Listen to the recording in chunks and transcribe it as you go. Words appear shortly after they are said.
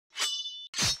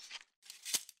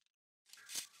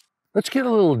Let's get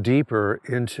a little deeper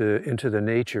into the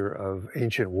nature of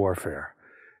ancient warfare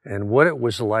and what it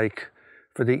was like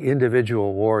for the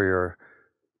individual warrior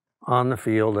on the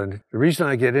field. And the reason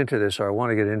I get into this, or I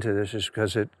want to get into this, is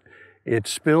because it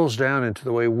spills down into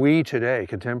the way we today,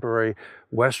 contemporary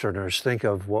Westerners, think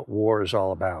of what war is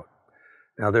all about.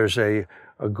 Now, there's a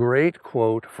great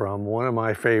quote from one of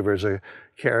my favorites, a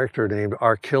character named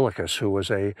Archilochus, who was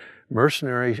a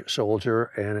mercenary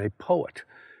soldier and a poet,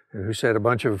 and who said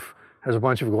has a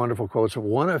bunch of wonderful quotes.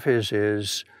 One of his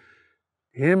is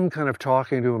him kind of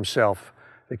talking to himself.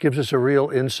 It gives us a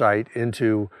real insight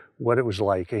into what it was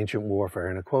like, ancient warfare.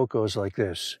 And a quote goes like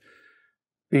this: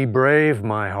 "Be brave,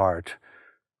 my heart.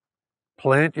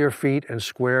 Plant your feet and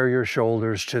square your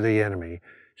shoulders to the enemy.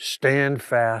 Stand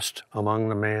fast among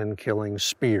the man-killing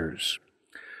spears."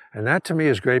 And that to me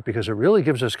is great because it really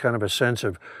gives us kind of a sense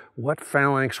of what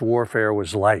phalanx warfare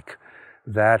was like.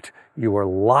 That you were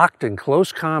locked in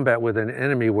close combat with an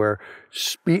enemy where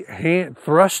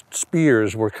thrust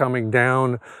spears were coming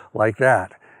down like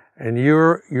that. And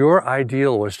your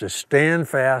ideal was to stand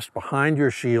fast behind your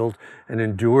shield and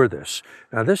endure this.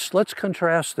 Now let's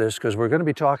contrast this, because we're going to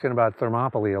be talking about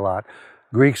Thermopylae a lot,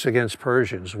 Greeks against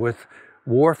Persians, with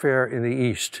warfare in the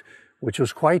East, which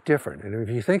was quite different. And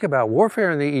if you think about warfare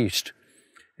in the East,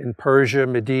 in Persia,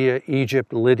 Media,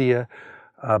 Egypt, Lydia,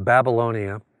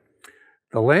 Babylonia,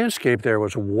 the landscape there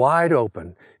was wide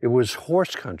open. It was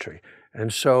horse country.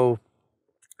 And so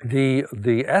the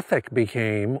ethic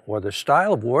became, or the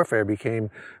style of warfare became,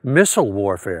 missile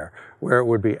warfare, where it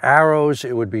would be arrows,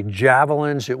 it would be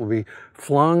javelins, it would be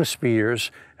flung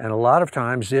spears, and a lot of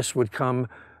times this would come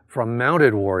from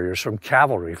mounted warriors, from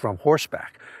cavalry, from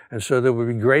horseback. And so there would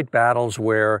be great battles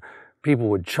where people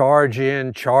would charge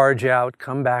in, charge out,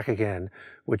 come back again,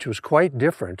 which was quite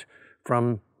different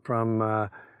from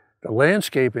the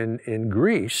landscape in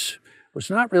Greece. Was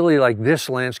not really like this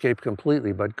landscape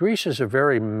completely, but Greece is a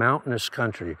very mountainous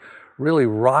country, really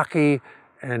rocky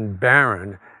and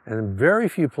barren, and very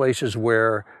few places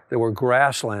where there were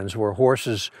grasslands where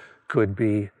horses could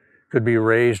be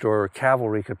raised or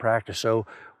cavalry could practice. So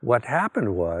what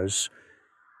happened was,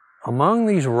 among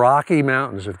these rocky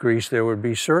mountains of Greece, there would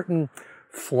be certain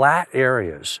flat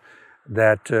areas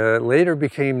that later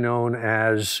became known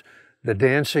as the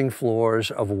dancing floors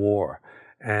of war.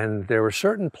 And there were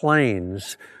certain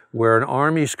plains where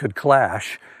armies could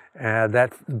clash,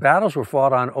 that battles were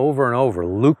fought on over and over.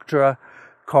 Leuctra,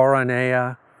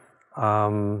 Coronea,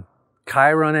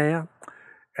 Chironea,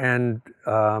 and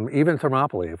even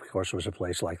Thermopylae, of course, was a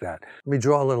place like that. Let me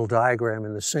draw a little diagram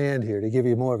in the sand here to give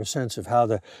you more of a sense of how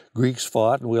the Greeks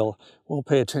fought, and we'll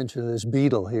pay attention to this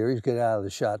beetle here. He's get out of the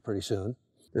shot pretty soon.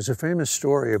 There's a famous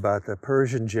story about the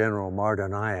Persian general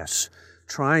Mardonius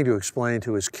trying to explain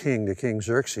to his king, the King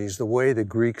Xerxes, the way the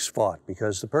Greeks fought,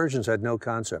 because the Persians had no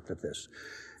concept of this.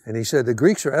 And he said, the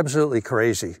Greeks are absolutely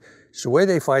crazy. So the way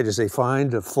they fight is they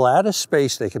find the flattest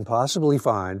space they can possibly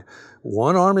find.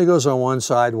 One army goes on one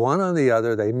side, one on the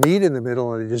other. They meet in the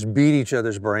middle and they just beat each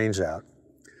other's brains out.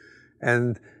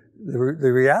 And the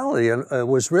reality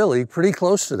was really pretty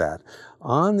close to that.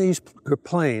 On these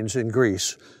plains in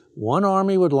Greece, one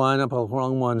army would line up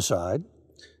along one side.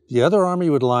 The other army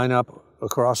would line up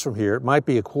across from here. It might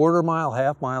be a quarter mile,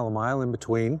 half mile, a mile in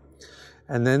between.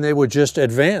 And then they would just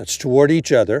advance toward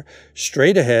each other,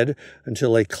 straight ahead,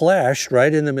 until they clashed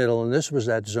right in the middle. And this was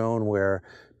that zone where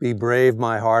 "Be brave,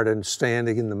 my heart," and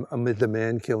standing amid the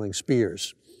man-killing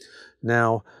spears.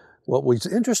 Now, what was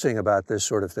interesting about this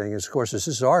sort of thing is, of course, this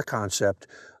is our concept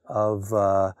of,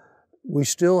 we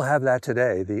still have that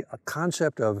today, the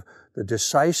concept of the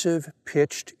decisive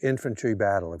pitched infantry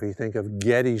battle. If you think of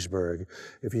Gettysburg,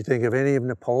 if you think of any of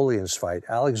Napoleon's fight,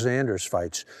 Alexander's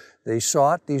fights,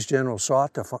 these generals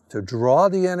sought to draw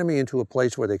the enemy into a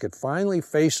place where they could finally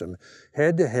face him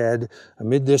head to head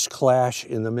amid this clash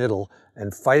in the middle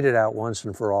and fight it out once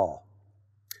and for all.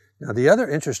 Now, the other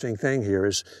interesting thing here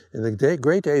is, in the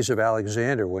great days of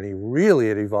Alexander, when he really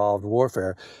had evolved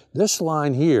warfare, this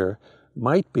line here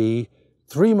might be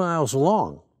 3 miles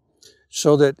long,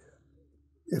 so that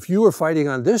if you were fighting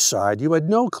on this side, you had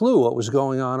no clue what was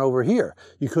going on over here.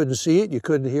 You couldn't see it, you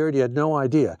couldn't hear it, you had no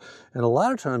idea. And a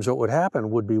lot of times what would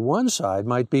happen would be one side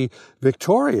might be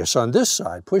victorious on this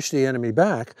side, push the enemy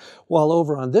back, while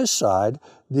over on this side,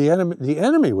 the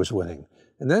enemy was winning.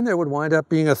 And then there would wind up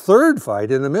being a third fight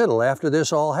in the middle after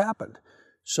this all happened.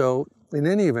 So in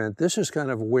any event, this is kind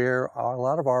of where a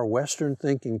lot of our Western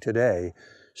thinking today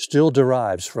still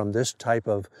derives, from this type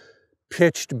of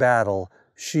pitched battle,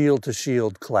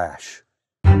 shield-to-shield clash.